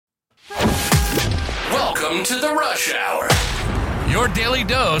Welcome to the Rush Hour. Your daily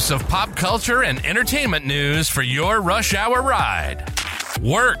dose of pop culture and entertainment news for your rush hour ride.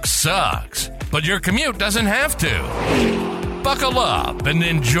 Work sucks, but your commute doesn't have to. Buckle up and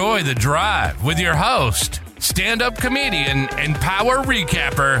enjoy the drive with your host, stand-up comedian and power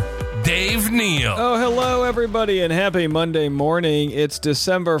recapper, Dave Neal. Oh, hello, everybody, and happy Monday morning. It's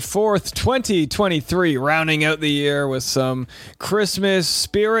December 4th, 2023, rounding out the year with some Christmas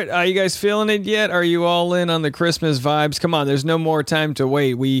spirit. Are you guys feeling it yet? Are you all in on the Christmas vibes? Come on, there's no more time to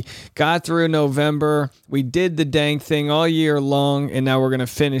wait. We got through November. We did the dang thing all year long, and now we're going to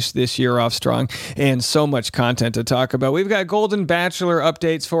finish this year off strong, and so much content to talk about. We've got Golden Bachelor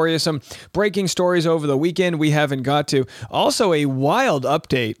updates for you, some breaking stories over the weekend we haven't got to. Also, a wild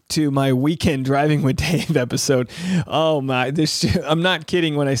update to my weekend Driving with Dave episode. Oh my, I'm not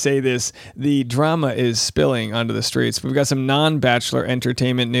kidding when I say this. The drama is spilling onto the streets. We've got some non-Bachelor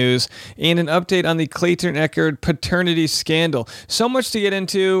entertainment news and an update on the Clayton Echard paternity scandal. So much to get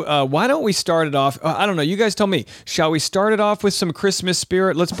into. Why don't we start it off? I don't know. You guys tell me. Shall we start it off with some Christmas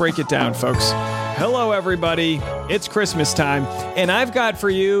spirit? Let's break it down, folks. Hello, everybody. It's Christmas time, and I've got for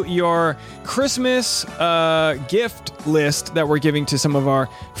you your Christmas gift list that we're giving to some of our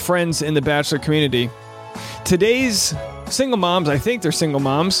friends in the Bachelor community. Today's single moms, I think they're single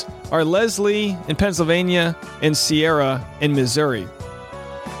moms, are Leslie in Pennsylvania and Sierra in Missouri.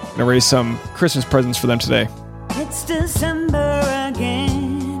 I'm going to raise some Christmas presents for them today. It's December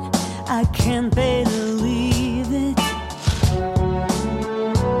again. I can't believe it.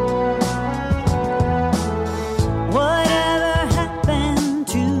 Whatever happened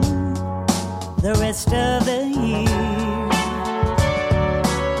to the rest of the year?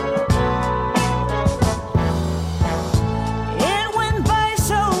 It went by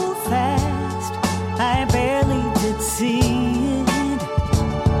so fast, I barely did see it.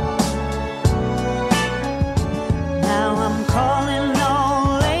 Now I'm calling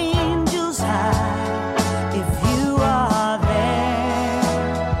all angels high. If you are there,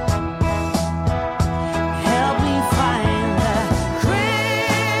 help me find the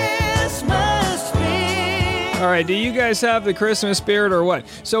Christmas spirit. All right, do you guys have the Christmas spirit or what?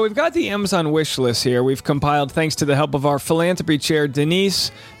 So we've got the Amazon wish list here. We've compiled, thanks to the help of our philanthropy chair,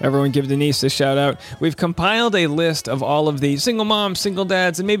 Denise. Everyone give Denise a shout out. We've compiled a list of all of the single moms, single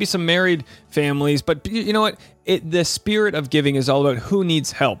dads, and maybe some married families. But you know what? The spirit of giving is all about who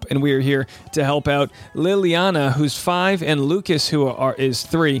needs help, and we are here to help out Liliana, who's 5, and Lucas, who is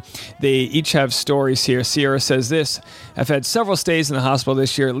 3. They each have stories here. Sierra says this: I've had several stays in the hospital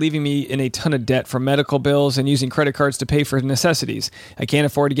this year, leaving me in a ton of debt for medical bills and using credit cards to pay for necessities. I can't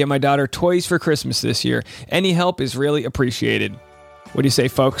afford to get my daughter toys for Christmas this year. Any help is really appreciated. What do you say,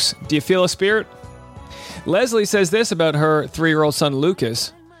 folks? Do you feel a spirit? Leslie says this about her 3-year-old son,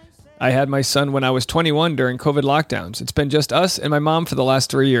 Lucas. I had my son when I was 21 during COVID lockdowns. It's been just us and my mom for the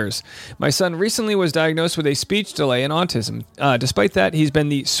last 3 years. My son recently was diagnosed with a speech delay and autism. Despite that, he's been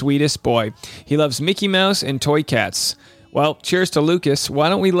the sweetest boy. He loves Mickey Mouse and toy cats. Well, cheers to Lucas. Why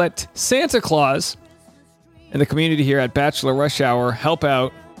don't we let Santa Claus and the community here at Bachelor Rush Hour help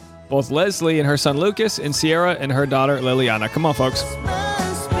out both Leslie and her son Lucas and Sierra and her daughter Liliana. Come on, folks.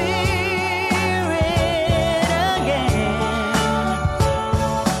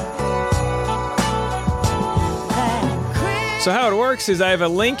 So how it works is I have a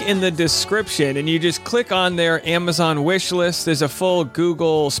link in the description, and you just click on their Amazon wish list. There's a full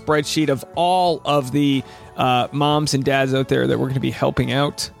Google spreadsheet of all of the moms and dads out there that we're going to be helping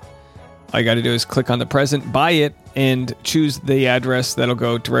out. All you got to do is click on the present, buy it, and choose the address that'll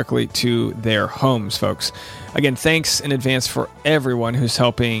go directly to their homes, folks. Again, thanks in advance for everyone who's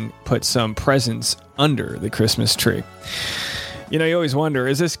helping put some presents under the Christmas tree. You know, you always wonder,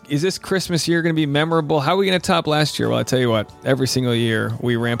 is this Christmas year going to be memorable? How are we going to top last year? Well, I tell you what, every single year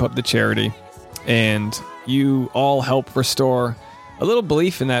we ramp up the charity, and you all help restore a little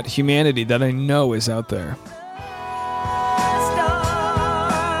belief in that humanity that I know is out there.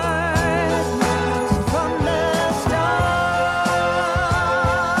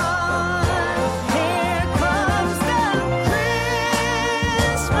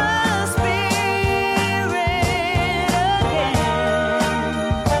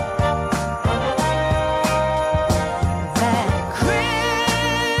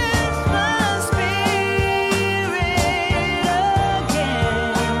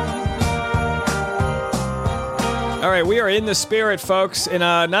 right, we are in the spirit, folks, and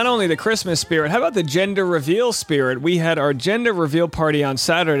not only the Christmas spirit, how about the gender reveal spirit? We had our gender reveal party on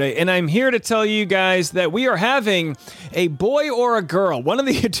Saturday, and I'm here to tell you guys that we are having a boy or a girl, one of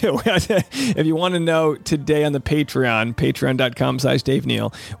the two. If you want to know today on the Patreon, patreon.com/Dave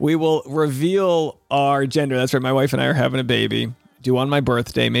Neal, we will reveal our gender. That's right, my wife and I are having a baby, due on my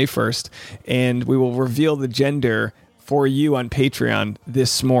birthday, May 1st, and we will reveal the gender for you on Patreon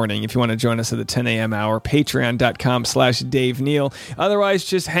this morning. If you want to join us at the 10 a.m. hour, patreon.com/Dave Neal. Otherwise,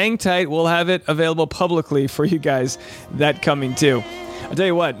 just hang tight. We'll have it available publicly for you guys that coming too. I'll tell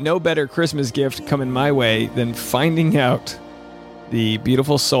you what, no better Christmas gift coming my way than finding out the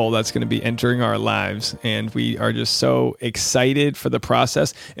beautiful soul that's going to be entering our lives. And we are just so excited for the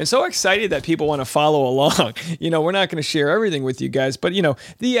process and so excited that people want to follow along. We're not going to share everything with you guys, but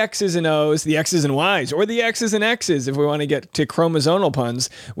the X's and O's, the X's and Y's, or the X's and X's, if we want to get to chromosomal puns,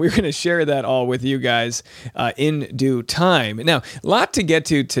 we're going to share that all with you guys in due time. Now, a lot to get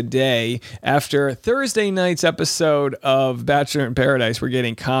to today. After Thursday night's episode of Bachelor in Paradise, we're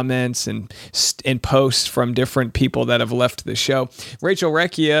getting comments and posts from different people that have left the show. Rachel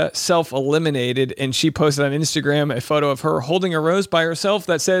Recchia self-eliminated, and she posted on Instagram a photo of her holding a rose by herself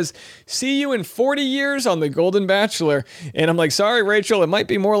that says, "See you in 40 years on The Golden Bachelor." And I'm like, sorry, Rachel, it might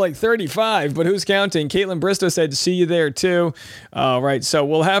be more like 35, but who's counting? Caitlin Bristow said, "See you there too." Right, so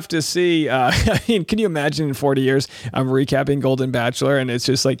we'll have to see. Can you imagine in 40 years, I'm recapping Golden Bachelor, and it's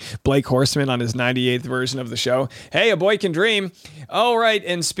just like Blake Horstman on his 98th version of the show. Hey, a boy can dream. All right,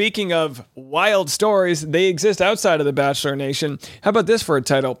 and speaking of wild stories, they exist outside of the Bachelor Nation. How about this for a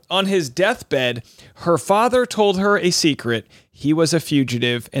title? On his deathbed, her father told her a secret. He was a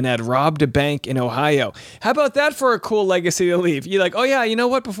fugitive and had robbed a bank in Ohio. How about that for a cool legacy to leave? You're like, oh yeah, you know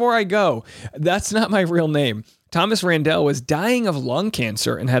what? Before I go, that's not my real name. Thomas Randell was dying of lung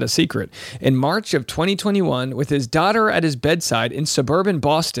cancer and had a secret. In March of 2021, with his daughter at his bedside in suburban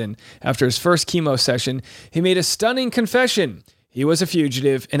Boston, after his first chemo session, he made a stunning confession. He was a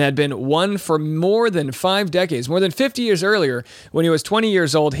fugitive and had been one for more than 5 decades. More than 50 years earlier, when he was 20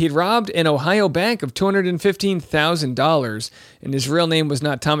 years old, he'd robbed an Ohio bank of $215,000. And his real name was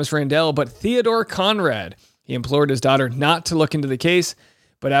not Thomas Randell, but Theodore Conrad. He implored his daughter not to look into the case.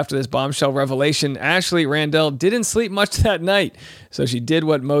 But after this bombshell revelation, Ashley Randell didn't sleep much that night. So she did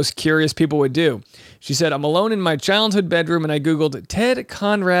what most curious people would do. She said, "I'm alone in my childhood bedroom and I Googled Ted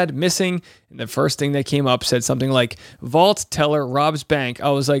Conrad missing. And the first thing that came up said something like, vault teller robs bank. I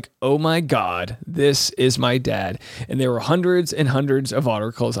was like, oh my God, this is my dad." And there were hundreds and hundreds of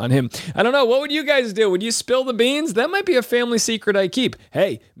articles on him. I don't know. What would you guys do? Would you spill the beans? That might be a family secret I keep.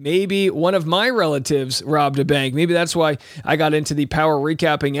 Hey, maybe one of my relatives robbed a bank. Maybe that's why I got into the power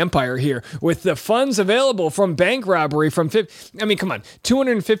recapping empire here. With the funds available from bank robbery from, come on,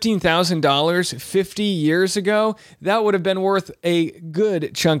 $215,000 50 years ago, that would have been worth a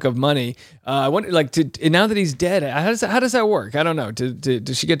good chunk of money. I wonder, now that he's dead, how does that work? I don't know.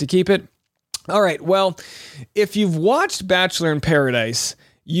 Does she get to keep it? All right. Well, if you've watched Bachelor in Paradise,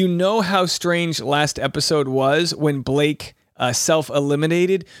 you know how strange last episode was when Blake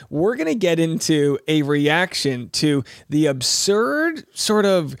self-eliminated. We're going to get into a reaction to the absurd sort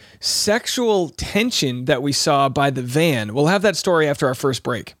of sexual tension that we saw by the van. We'll have that story after our first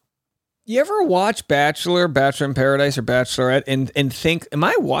break. You ever watch Bachelor in Paradise, or Bachelorette and think, am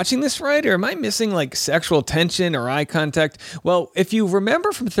I watching this right? Or am I missing sexual tension or eye contact? Well, if you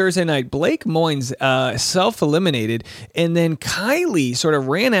remember from Thursday night, Blake Moynes self-eliminated, and then Kylie sort of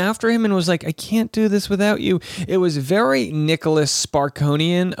ran after him and was like, I can't do this without you. It was very Nicholas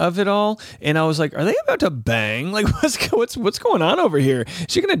Sparkonian of it all. And I was like, are they about to bang? What's going on over here? Is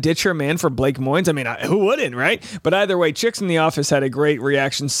she going to ditch her man for Blake Moynes? I mean, who wouldn't, right? But either way, Chicks in the Office had a great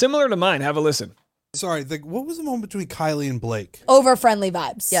reaction, similar to mine. Have a listen. Sorry, what was the moment between Kylie and Blake? Over friendly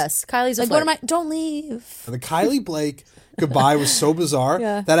vibes. Yes, Kylie's a like, flirt. don't leave. The Kylie Blake goodbye was so bizarre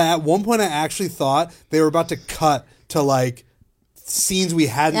that at one point I actually thought they were about to cut to scenes we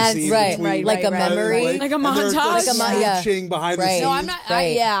hadn't seen. Right, between like a memory. Like a montage. Like smooching behind the scenes. No, I'm not.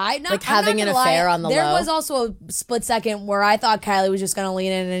 I'm not having I'm not an gonna affair lie. on the There low. was also a split second where I thought Kylie was just going to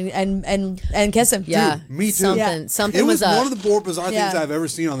lean in and kiss him. Yeah, Dude, me too. Something it was up. one of the more bizarre things I've ever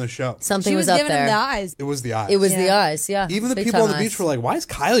seen on the show. Something She was up giving there. him the eyes. It was the eyes. It was the eyes. Yeah. Even the Big people on time the beach eyes. were like, "Why is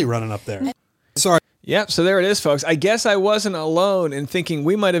Kylie running up there?" Sorry. Yep, so there it is, folks. I guess I wasn't alone in thinking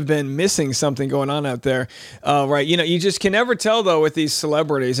we might have been missing something going on out there. Right, you just can never tell, though, with these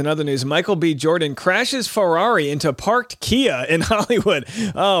celebrities. In other news, Michael B. Jordan crashes Ferrari into parked Kia in Hollywood.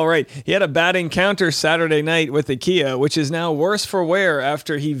 Oh, right. He had a bad encounter Saturday night with the Kia, which is now worse for wear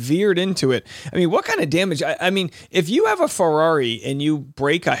after he veered into it. I mean, what kind of damage? I mean, if you have a Ferrari and you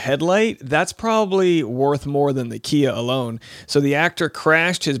break a headlight, that's probably worth more than the Kia alone. So the actor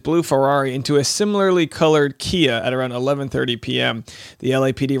crashed his blue Ferrari into a similarly colored Kia at around 11:30 p.m. The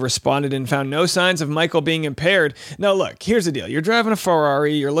LAPD responded and found no signs of Michael being impaired. Now, look, here's the deal. You're driving a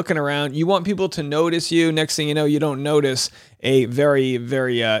Ferrari, you're looking around, you want people to notice you. Next thing you know, you don't notice a very,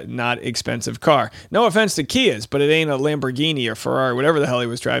 very not expensive car. No offense to Kias, but it ain't a Lamborghini or Ferrari, whatever the hell he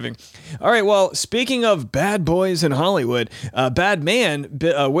was driving. All right, well, speaking of bad boys in Hollywood, bad man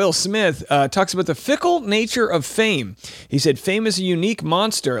Will Smith talks about the fickle nature of fame. He said, fame is a unique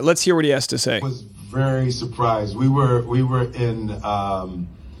monster. Let's hear what he has to say. Was very surprised. We were in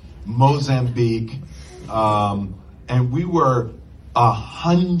Mozambique, and we were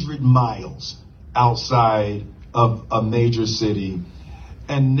 100 miles outside of a major city,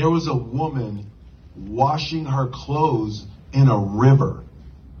 and there was a woman washing her clothes in a river.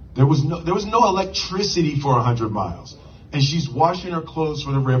 There was no electricity for 100 miles, and she's washing her clothes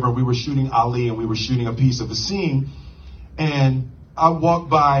for the river. We were shooting Ali, and we were shooting a piece of the scene, and I walk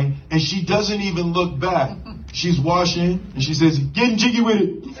by, and she doesn't even look back. She's washing, and she says, "Getting jiggy with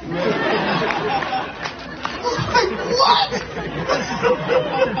it." What?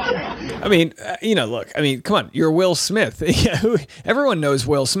 I mean, look, come on, you're Will Smith. Everyone knows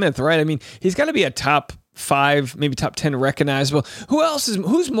Will Smith, right? I mean, he's got to be a top 5, maybe top 10 recognizable.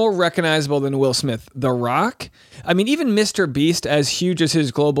 Who's more recognizable than Will Smith? The Rock? I mean, even Mr. Beast, as huge as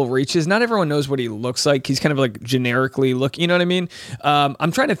his global reach is, not everyone knows what he looks like. He's kind of like generically you know what I mean?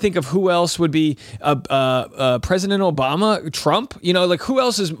 I'm trying to think of who else would be President Obama, Trump, who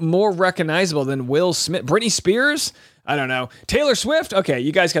else is more recognizable than Will Smith? Britney Spears? I don't know. Taylor Swift? Okay,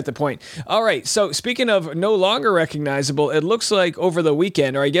 you guys got the point. All right, so speaking of no longer recognizable, it looks like over the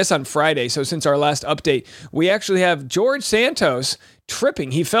weekend, or I guess on Friday, so since our last update, we actually have George Santos tripping.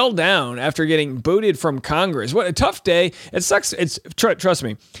 He fell down after getting booted from Congress. What a tough day. It sucks. Trust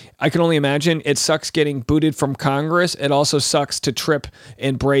me, I can only imagine. It sucks getting booted from Congress. It also sucks to trip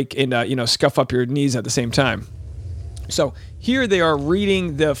and break and, scuff up your knees at the same time. So here they are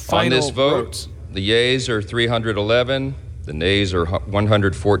reading the final on this vote. Votes. The yeas are 311, the nays are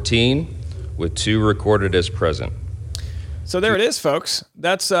 114, with 2 recorded as present. So there it is, folks.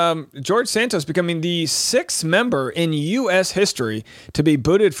 That's George Santos becoming the 6th member in U.S. history to be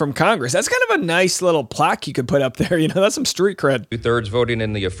booted from Congress. That's kind of a nice little plaque you could put up there. That's some street cred. 2/3 voting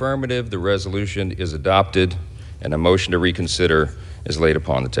in the affirmative, the resolution is adopted, and a motion to reconsider is laid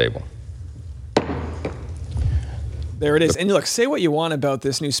upon the table. There it is. And look, say what you want about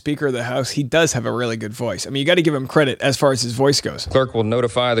this new Speaker of the House. He does have a really good voice. I mean, you got to give him credit as far as his voice goes. Clerk will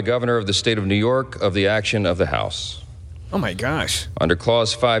notify the governor of the state of New York of the action of the House. Oh, my gosh. Under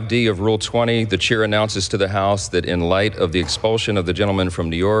Clause 5D of Rule 20, the chair announces to the House that in light of the expulsion of the gentleman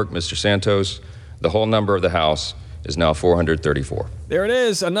from New York, Mr. Santos, the whole number of the House is now 434. There it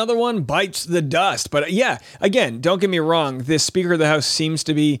is. Another one bites the dust. But yeah, again, don't get me wrong. This Speaker of the House seems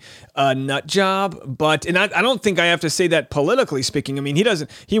to be a nut job. And I don't think I have to say that politically speaking. I mean,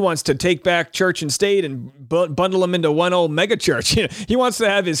 he wants to take back church and state and bundle them into one old mega church. He wants to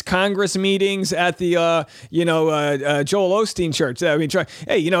have his Congress meetings at the, Joel Osteen church. I mean,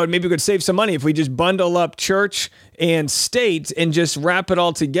 maybe we could save some money if we just bundle up church and state and just wrap it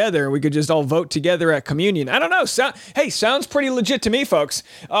all together. We could just all vote together at communion. I don't know. Sounds pretty legit to me, folks.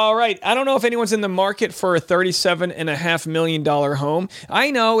 All right. I don't know if anyone's in the market for a $37.5 million home.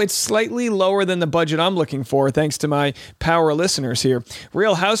 I know it's slightly lower than the budget I'm looking for, thanks to my power listeners here.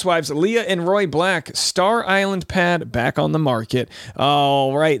 Real Housewives Leah and Roy Black, Star Island pad back on the market.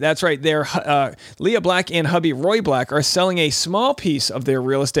 All right. That's right. Leah Black and hubby Roy Black are selling a small piece of their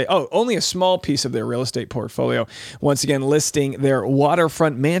real estate. Oh, only a small piece of their real estate portfolio. Once again, listing their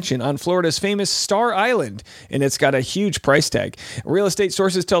waterfront mansion on Florida's famous Star Island, and it's got a huge price tag. Real estate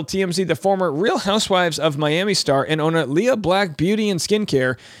sources tell TMZ the former Real Housewives of Miami star and owner Leah Black Beauty and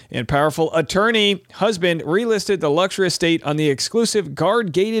Skincare and powerful attorney husband relisted the luxury estate on the exclusive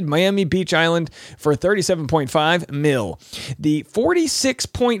guard-gated Miami Beach Island for $37.5 million. The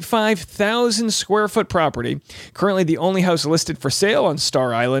 46.5 thousand square foot property, currently the only house listed for sale on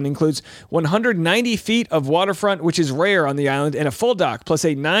Star Island, includes 190 feet of waterfront, which is rare on the island, and a full dock, plus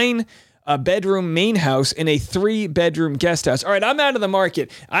a 9-bedroom main house and a 3-bedroom guest house. All right, I'm out of the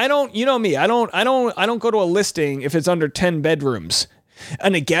market. You know me. I don't go to a listing if it's under 10 bedrooms.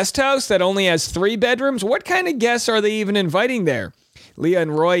 And a guest house that only has 3 bedrooms? What kind of guests are they even inviting there? Leah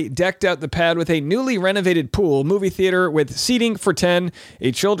and Roy decked out the pad with a newly renovated pool, movie theater with seating for 10,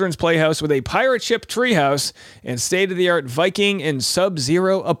 a children's playhouse with a pirate ship treehouse, and state-of-the-art Viking and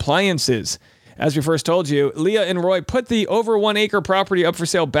Sub-Zero appliances. As we first told you, Leah and Roy put the over 1 acre property up for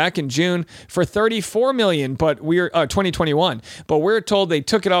sale back in June for $34 million, but 2021. But we're told they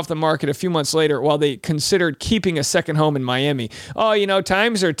took it off the market a few months later while they considered keeping a second home in Miami. Oh,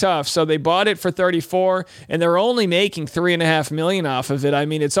 times are tough. So they bought it for 34 and they're only making $3.5 million off of it. I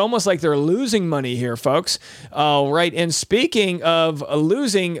mean, it's almost like they're losing money here, folks. All right. And speaking of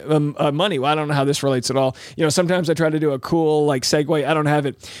losing money, well, I don't know how this relates at all. Sometimes I try to do a cool segue. I don't have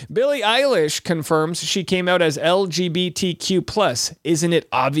it. Billie Eilish confirms she came out as LGBTQ+. Isn't it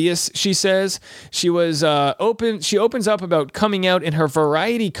obvious, she says. She was She opens up about coming out in her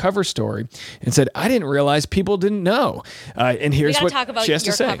Variety cover story and said, I didn't realize people didn't know. And here's what talk about she has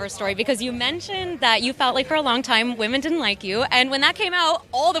to say. Your cover story, because you mentioned that you felt like for a long time women didn't like you. And when that came out,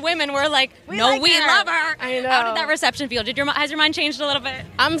 all the women were like, we love her. I know. How did that reception feel? Has your mind changed a little bit?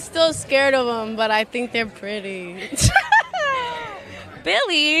 I'm still scared of them, but I think they're pretty.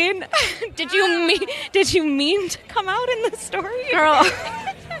 Billie, did you mean to come out in the story? Girl.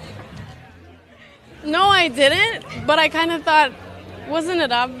 No, I didn't, but I kind of thought, wasn't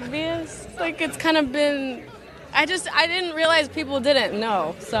it obvious? It's kind of been, I didn't realize people didn't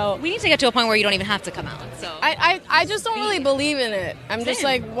know, so. We need to get to a point where you don't even have to come out, so. I just don't really believe in it. I'm just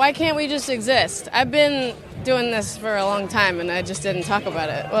like, why can't we just exist? I've been doing this for a long time, and I just didn't talk about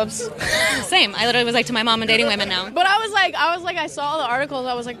it. Whoops. Same. I literally was like to my mom, I'm dating women now. But I saw the articles.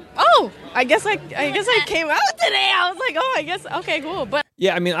 I was like, oh, I guess I came out today. I was like, oh, I guess, okay, cool. But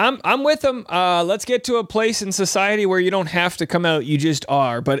yeah, I mean, I'm with them. Let's get to a place in society where you don't have to come out. You just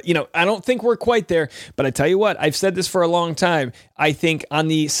are. But, I don't think we're quite there. But I tell you what, I've said this for a long time. I think on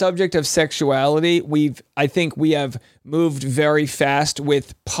the subject of sexuality, I think we have moved very fast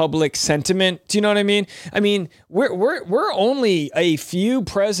with public sentiment. Do you know what I mean? I mean, we're only a few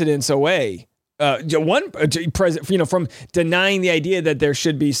presidents away. One president, from denying the idea that there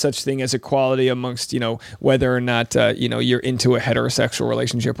should be such thing as equality amongst, whether or not, you're into a heterosexual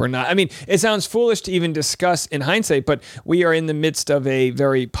relationship or not. I mean, it sounds foolish to even discuss in hindsight, but we are in the midst of a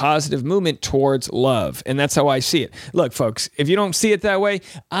very positive movement towards love. And that's how I see it. Look, folks, if you don't see it that way,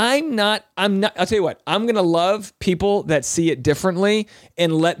 I'm not, I'll tell you what, I'm going to love people that see it differently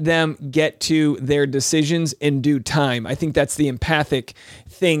and let them get to their decisions in due time. I think that's the empathic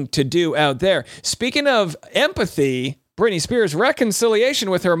thing to do out there. Speaking of empathy, Britney Spears' reconciliation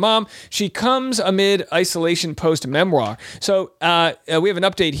with her mom. She comes amid isolation post-memoir. So we have an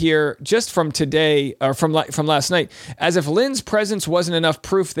update here just from today, or from last night. As if Lynn's presence wasn't enough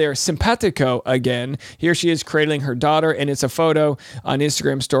proof, they're simpatico again. Here she is cradling her daughter, and it's a photo on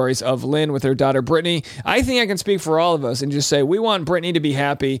Instagram stories of Lynn with her daughter Brittany. I think I can speak for all of us and just say we want Brittany to be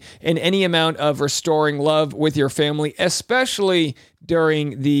happy, and any amount of restoring love with your family, especially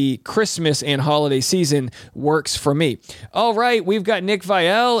during the Christmas and holiday season, works for me. All right, we've got Nick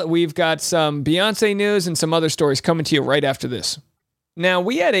Viall, we've got some Beyonce news and some other stories coming to you right after this. Now,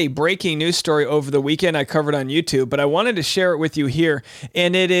 we had a breaking news story over the weekend I covered on YouTube, but I wanted to share it with you here.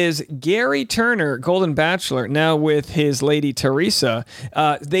 And it is Gerry Turner, Golden Bachelor, now with his lady Teresa.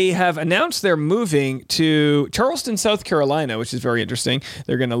 They have announced they're moving to Charleston, South Carolina, which is very interesting.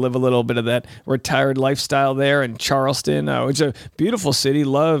 They're going to live a little bit of that retired lifestyle there in Charleston, which is a beautiful city.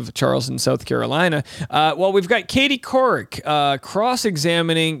 Love Charleston, South Carolina. Well, we've got Katie Couric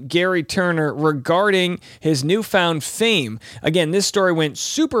cross-examining Gerry Turner regarding his newfound fame. Again, this story went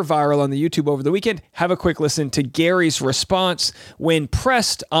super viral on the YouTube over the weekend. Have a quick listen to Gerry's response when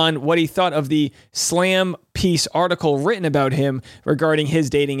pressed on what he thought of the Slam piece article written about him regarding his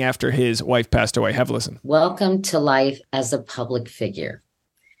dating after his wife passed away. Have a listen. Welcome to life as a public figure.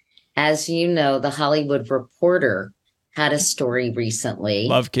 As you know, The Hollywood Reporter had a story recently.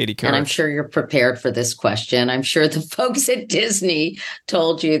 Love Katie Couric. And I'm sure you're prepared for this question. I'm sure the folks at Disney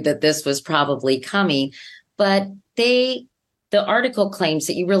told you that this was probably coming, but the article claims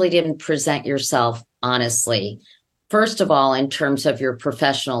that you really didn't present yourself honestly. First of all, in terms of your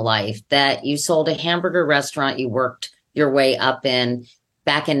professional life, that you sold a hamburger restaurant you worked your way up in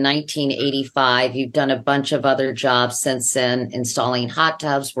back in 1985. You've done a bunch of other jobs since then, installing hot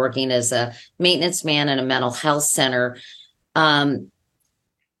tubs, working as a maintenance man in a mental health center. And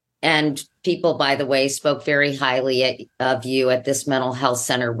people, by the way, spoke very highly of you at this mental health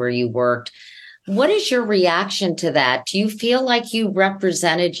center where you worked. What is your reaction to that? Do you feel like you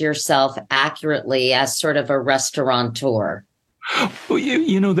represented yourself accurately as sort of a restaurateur?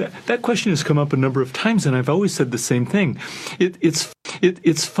 Well, that question has come up a number of times, and I've always said the same thing. It's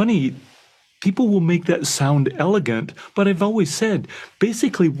It's funny. People will make that sound elegant, but I've always said,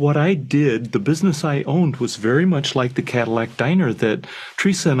 basically what I did, the business I owned, was very much like the Cadillac Diner that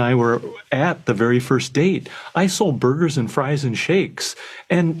Teresa and I were at the very first date. I sold burgers and fries and shakes,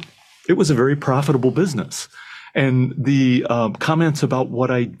 and it was a very profitable business. And the comments about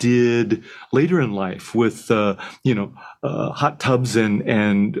what I did later in life with, hot tubs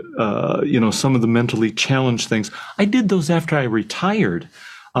and some of the mentally challenged things, I did those after I retired.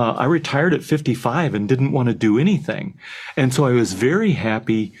 I retired at 55 and didn't want to do anything. And so I was very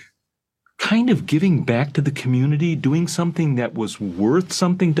happy kind of giving back to the community, doing something that was worth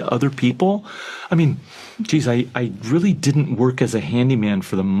something to other people. I mean, geez, I really didn't work as a handyman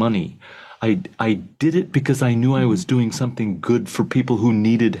for the money. I did it because I knew I was doing something good for people who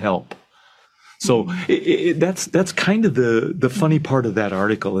needed help. So that's kind of the funny part of that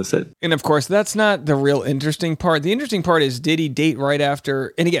article, is it? And of course, that's not the real interesting part. The interesting part is, did he date right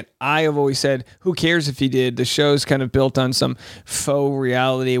after? And again, I have always said, who cares if he did? The show's kind of built on some faux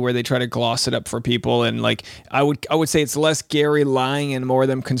reality where they try to gloss it up for people. And like, I would say it's less Gerry lying and more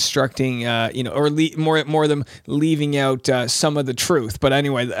them constructing, more them leaving out some of the truth. But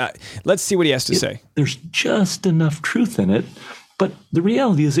anyway, let's see what he has to say. There's just enough truth in it. But the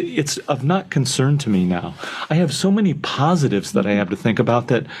reality is it's of not concern to me now. I have so many positives that I have to think about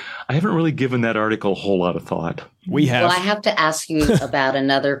that I haven't really given that article a whole lot of thought. We have. Well, I have to ask you about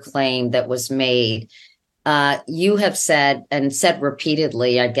another claim that was made. You have said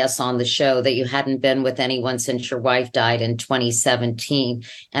repeatedly, I guess, on the show that you hadn't been with anyone since your wife died in 2017.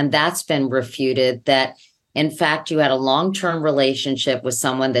 And that's been refuted, that in fact, you had a long-term relationship with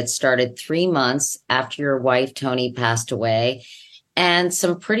someone that started 3 months after your wife, Toni, passed away. And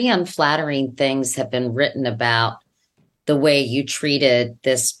some pretty unflattering things have been written about the way you treated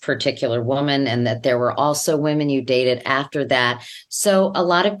this particular woman, and that there were also women you dated after that. So a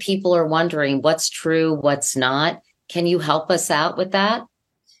lot of people are wondering what's true, what's not. Can you help us out with that?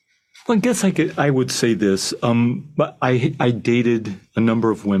 Well, I guess I would say this. But I dated a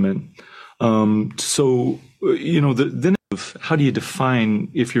number of women. So, then how do you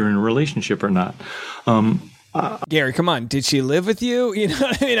define if you're in a relationship or not? Gerry, come on. Did she live with you? You know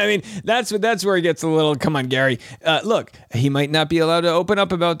what I mean? I mean, that's where it gets a little, come on, Gerry. Look, he might not be allowed to open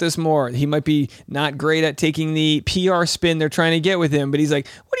up about this more. He might be not great at taking the PR spin they're trying to get with him, but he's like,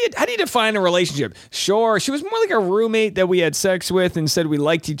 how do you define a relationship? Sure, she was more like a roommate that we had sex with and said we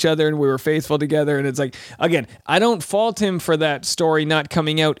liked each other and we were faithful together. And it's like, again, I don't fault him for that story not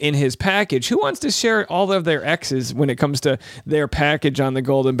coming out in his package. Who wants to share all of their exes when it comes to their package on The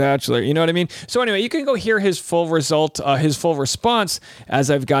Golden Bachelor? You know what I mean? So anyway, you can go hear his full response as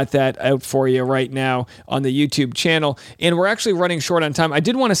I've got that out for you right now on the YouTube channel. And we're actually running short on time. I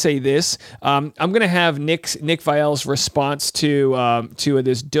did want to say this. I'm going to have Nick Viall's response to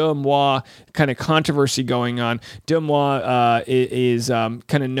this deux moi kind of controversy going on. Deux moi is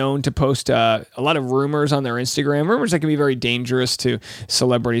kind of known to post a lot of rumors on their Instagram, rumors that can be very dangerous to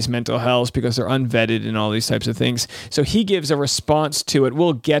celebrities' mental health because they're unvetted and all these types of things. So he gives a response to it.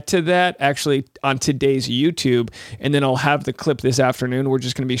 We'll get to that actually on today's YouTube, and then I'll have the clip this afternoon. We're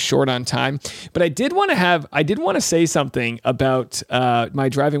just going to be short on time. But I did want to say something about my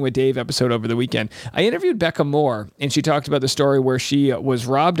Driving with Dave episode over the weekend. I interviewed Becca Moore, and she talked about the story where she was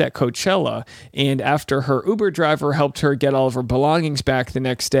robbed at Coachella, and after her Uber driver helped her get all of her belongings back the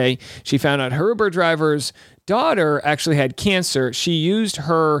next day, she found out her Uber driver's daughter actually had cancer. She used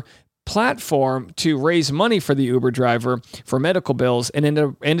her platform to raise money for the Uber driver for medical bills, and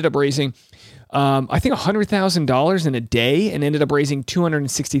ended up raising I think $100,000 in a day, and ended up raising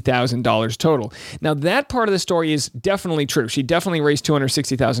 $260,000 total. Now, that part of the story is definitely true. She definitely raised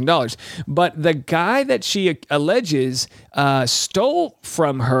 $260,000. But the guy that she alleges stole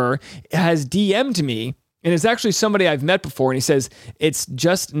from her has DM'd me. And it's actually somebody I've met before, and he says it's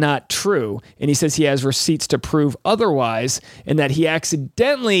just not true. And he says he has receipts to prove otherwise, and that he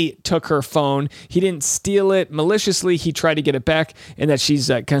accidentally took her phone. He didn't steal it maliciously. He tried to get it back, and that she's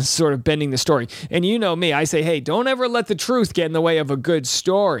kind of sort of bending the story. And you know me, I say, hey, don't ever let the truth get in the way of a good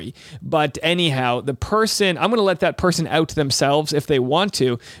story. But anyhow, I'm going to let that person out to themselves if they want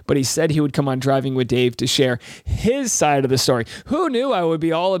to. But he said he would come on Driving with Dave to share his side of the story. Who knew I would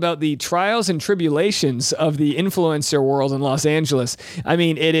be all about the trials and tribulations of the influencer world in Los Angeles? I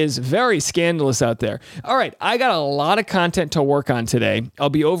mean, it is very scandalous out there. All right, I got a lot of content to work on today. I'll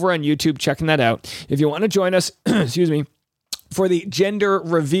be over on YouTube checking that out. If you want to join us, excuse me, for the gender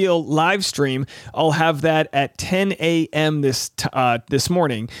reveal live stream. I'll have that at 10 a.m. this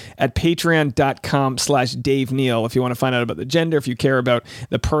morning at patreon.com/Dave Neal if you want to find out about the gender, if you care about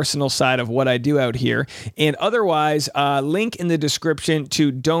the personal side of what I do out here. And otherwise, link in the description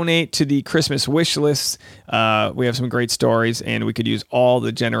to donate to the Christmas wish list. We have some great stories and we could use all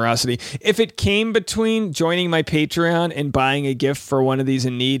the generosity. If it came between joining my Patreon and buying a gift for one of these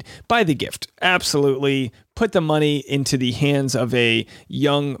in need, buy the gift. Absolutely. Put the money into the hands of a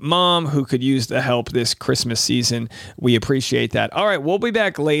young mom who could use the help this Christmas season. We appreciate that. All right, we'll be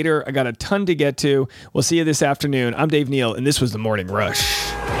back later. I got a ton to get to. We'll see you this afternoon. I'm Dave Neal, and this was The Morning Rush.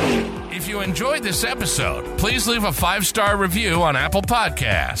 If you enjoyed this episode, please leave a 5-star review on Apple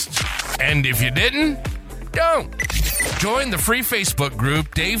Podcasts. And if you didn't, don't. Join the free Facebook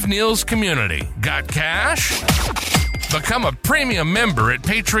group Dave Neal's Community. Got cash? Become a premium member at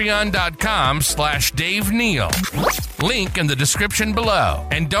patreon.com/Dave Neal. Link in the description below.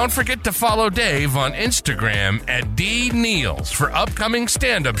 And don't forget to follow Dave on Instagram at DNeals for upcoming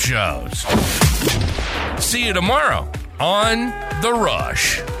stand-up shows. See you tomorrow on The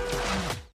Rush.